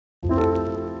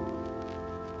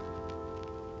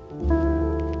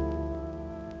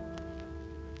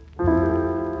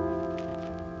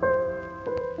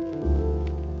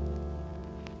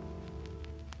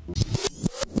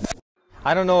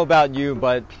I don't know about you,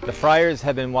 but the Friars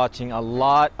have been watching a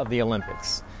lot of the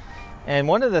Olympics. And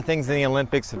one of the things in the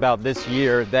Olympics about this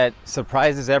year that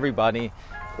surprises everybody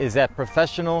is that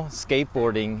professional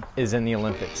skateboarding is in the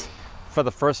Olympics for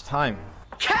the first time.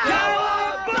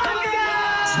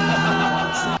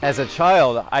 As a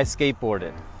child, I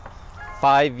skateboarded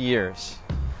 5 years.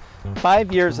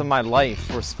 5 years of my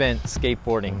life were spent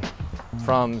skateboarding,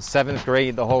 from 7th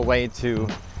grade the whole way to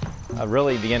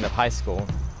really the end of high school.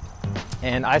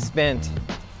 And I spent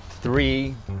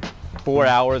 3-4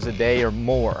 hours a day or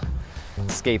more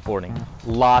skateboarding.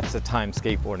 Lots of time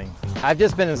skateboarding. I've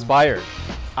just been inspired.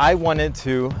 I wanted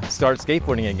to start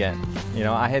skateboarding again. You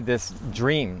know, I had this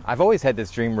dream. I've always had this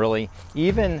dream, really,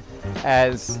 even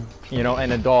as, you know,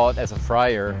 an adult, as a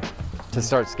friar, to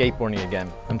start skateboarding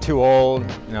again. I'm too old,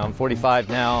 you know, I'm 45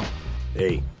 now.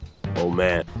 Hey, old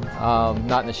man.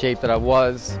 Not in the shape that I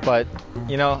was, but,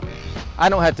 you know, I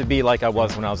don't have to be like I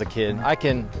was when I was a kid. I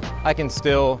can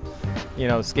still, you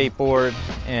know, skateboard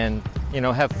and, you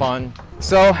know, have fun.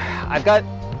 So I got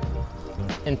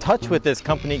in touch with this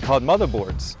company called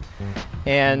Motherboards,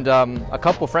 and a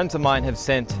couple friends of mine have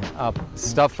sent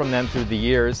stuff from them through the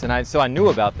years, and so I knew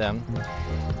about them.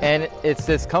 And it's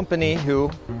this company who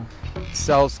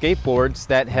sells skateboards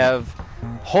that have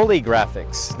holy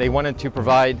graphics. They wanted to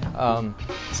provide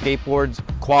skateboards,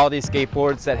 quality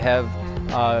skateboards that have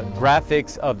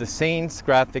graphics of the saints,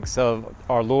 graphics of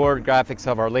our Lord, graphics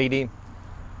of Our Lady.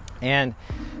 And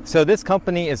so this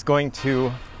company is going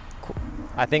to,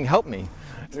 I think, help me.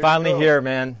 It's finally here,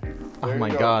 man. Oh my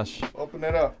gosh. Open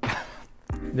it up.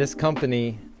 This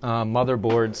company,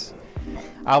 Motherboards,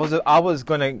 I was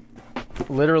gonna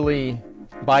literally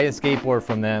buy a skateboard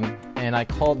from them, and I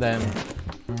called them,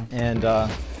 and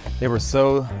they were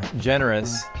so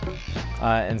generous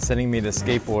in sending me this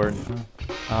skateboard.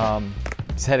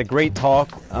 Just had a great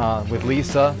talk with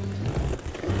Lisa,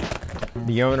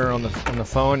 the owner, on the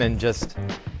phone, and just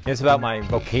it's about my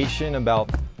vocation, about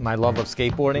my love of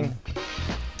skateboarding,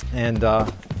 and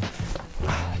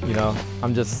you know,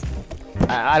 I'm just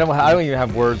I don't even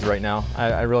have words right now.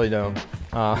 I really don't.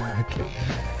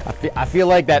 I feel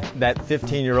like that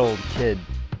 15-year-old kid.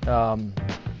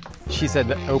 She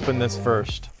said, "Open this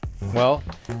first." Well,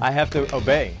 I have to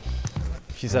obey.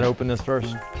 She said, "Open this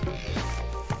first."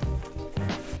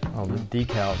 Oh, the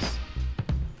decals,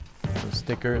 the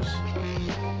stickers.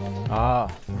 Ah,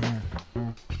 man.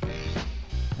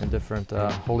 And different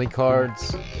holy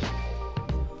cards.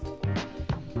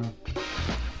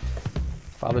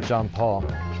 Father John Paul,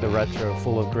 the retro,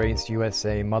 full of grace,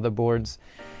 USA, Motherboards.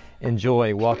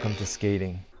 Enjoy, welcome to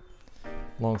skating.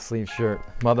 Long sleeve shirt,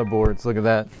 Motherboards, look at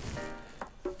that.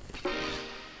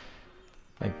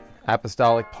 Like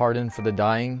apostolic pardon for the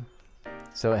dying.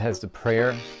 So it has the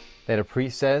prayer that a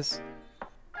priest says.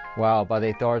 Wow, by the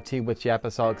authority which the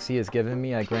apostolic see has given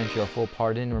me, I grant you a full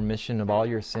pardon and remission of all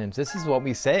your sins. This is what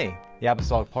we say, the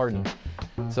apostolic pardon.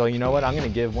 So you know what? I'm going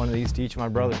to give one of these to each of my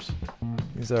brothers.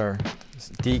 These are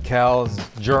decals,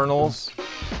 journals,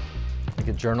 like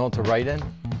a journal to write in.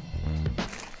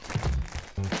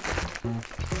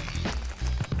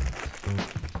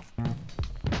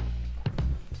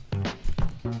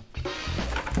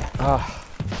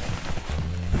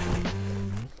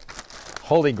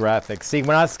 Holy graphics. See,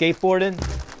 when I skateboarded,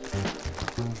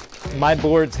 my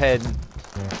boards had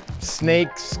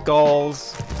snakes,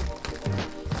 skulls,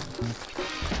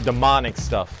 demonic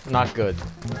stuff. Not good.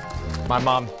 My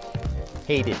mom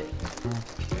hated it.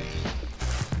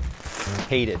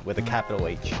 Hated with a capital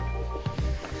H.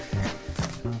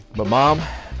 But Mom,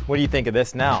 what do you think of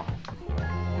this now?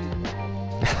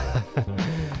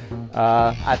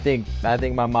 I think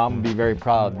my mom would be very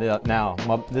proud now.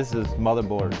 This is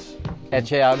Motherboards.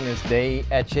 Ecce agnus Dei,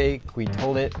 ecce qui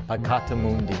tollit peccata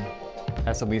mundi.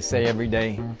 That's what we say every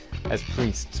day as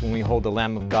priests when we hold the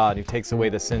Lamb of God who takes away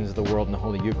the sins of the world in the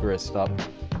Holy Eucharist up.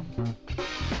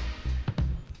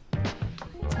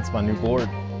 That's my new board.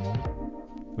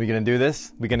 We gonna do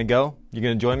this? We gonna go? You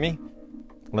gonna join me?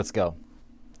 Let's go.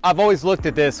 I've always looked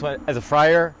at this as a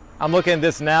friar. I'm looking at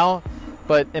this now,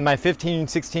 but in my 15,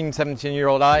 16,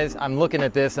 17-year-old eyes, I'm looking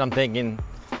at this and I'm thinking,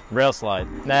 rail slide.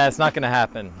 Nah, it's not gonna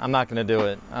happen. I'm not gonna do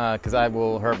it because I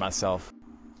will hurt myself.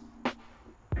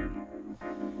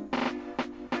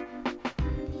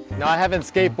 Now, I haven't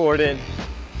skateboarded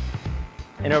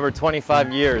in over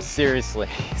 25 years, seriously.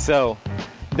 So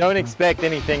don't expect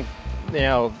anything, you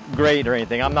know, great or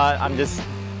anything. I'm just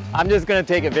gonna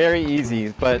take it very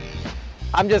easy, but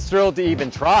I'm just thrilled to even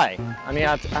try. I mean,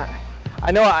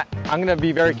 I know I'm gonna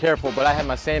be very careful, but I have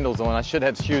my sandals on. I should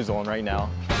have shoes on right now.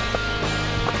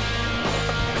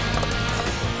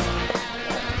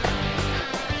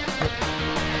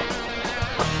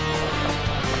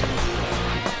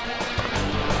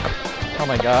 Oh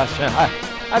my gosh.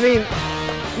 I mean,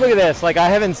 look at this. Like, I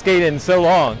haven't skated in so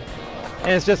long,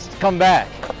 and it's just come back.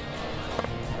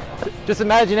 Just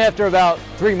imagine after about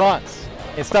 3 months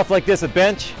and stuff like this, a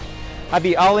bench, I'd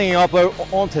be ollieing up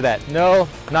onto that. No,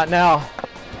 not now.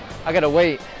 I gotta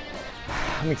wait.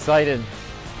 I'm excited.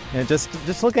 And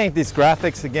just looking at these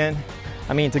graphics again.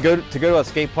 I mean, to go to a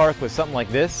skate park with something like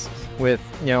this, with,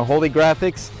 you know, holy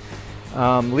graphics.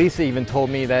 Lisa even told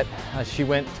me that she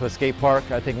went to a skate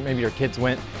park. I think maybe her kids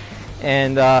went,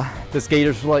 and the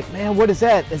skaters were like, "Man, what is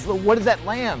that? What is that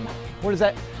lamb? What is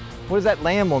that? What is that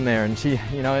lamb on there?" And she,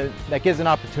 you know, that gives an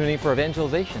opportunity for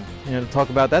evangelization. You know, to talk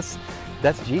about that's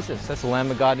Jesus. That's the Lamb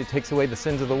of God who takes away the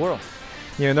sins of the world.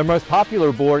 You know, their most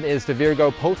popular board is the Virgo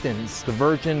Potens, the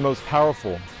Virgin Most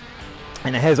Powerful,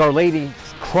 and it has Our Lady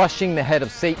crushing the head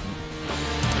of Satan.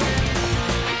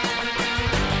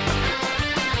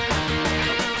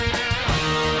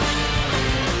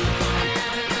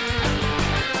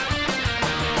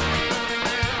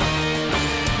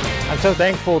 I'm so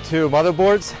thankful to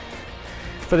Motherboards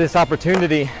for this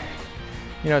opportunity,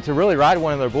 you know, to really ride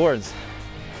one of their boards.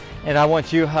 And I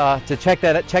want you to check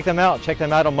them out. Check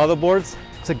them out on Motherboards.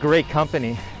 It's a great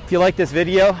company. If you like this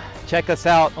video, check us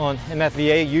out on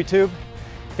MFVA, YouTube,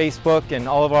 Facebook, and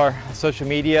all of our social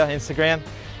media, Instagram.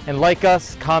 And like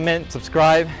us, comment,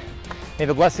 subscribe. May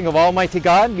the blessing of Almighty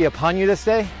God be upon you this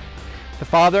day, the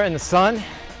Father and the Son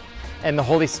and the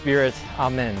Holy Spirit.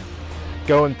 Amen.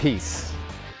 Go in peace.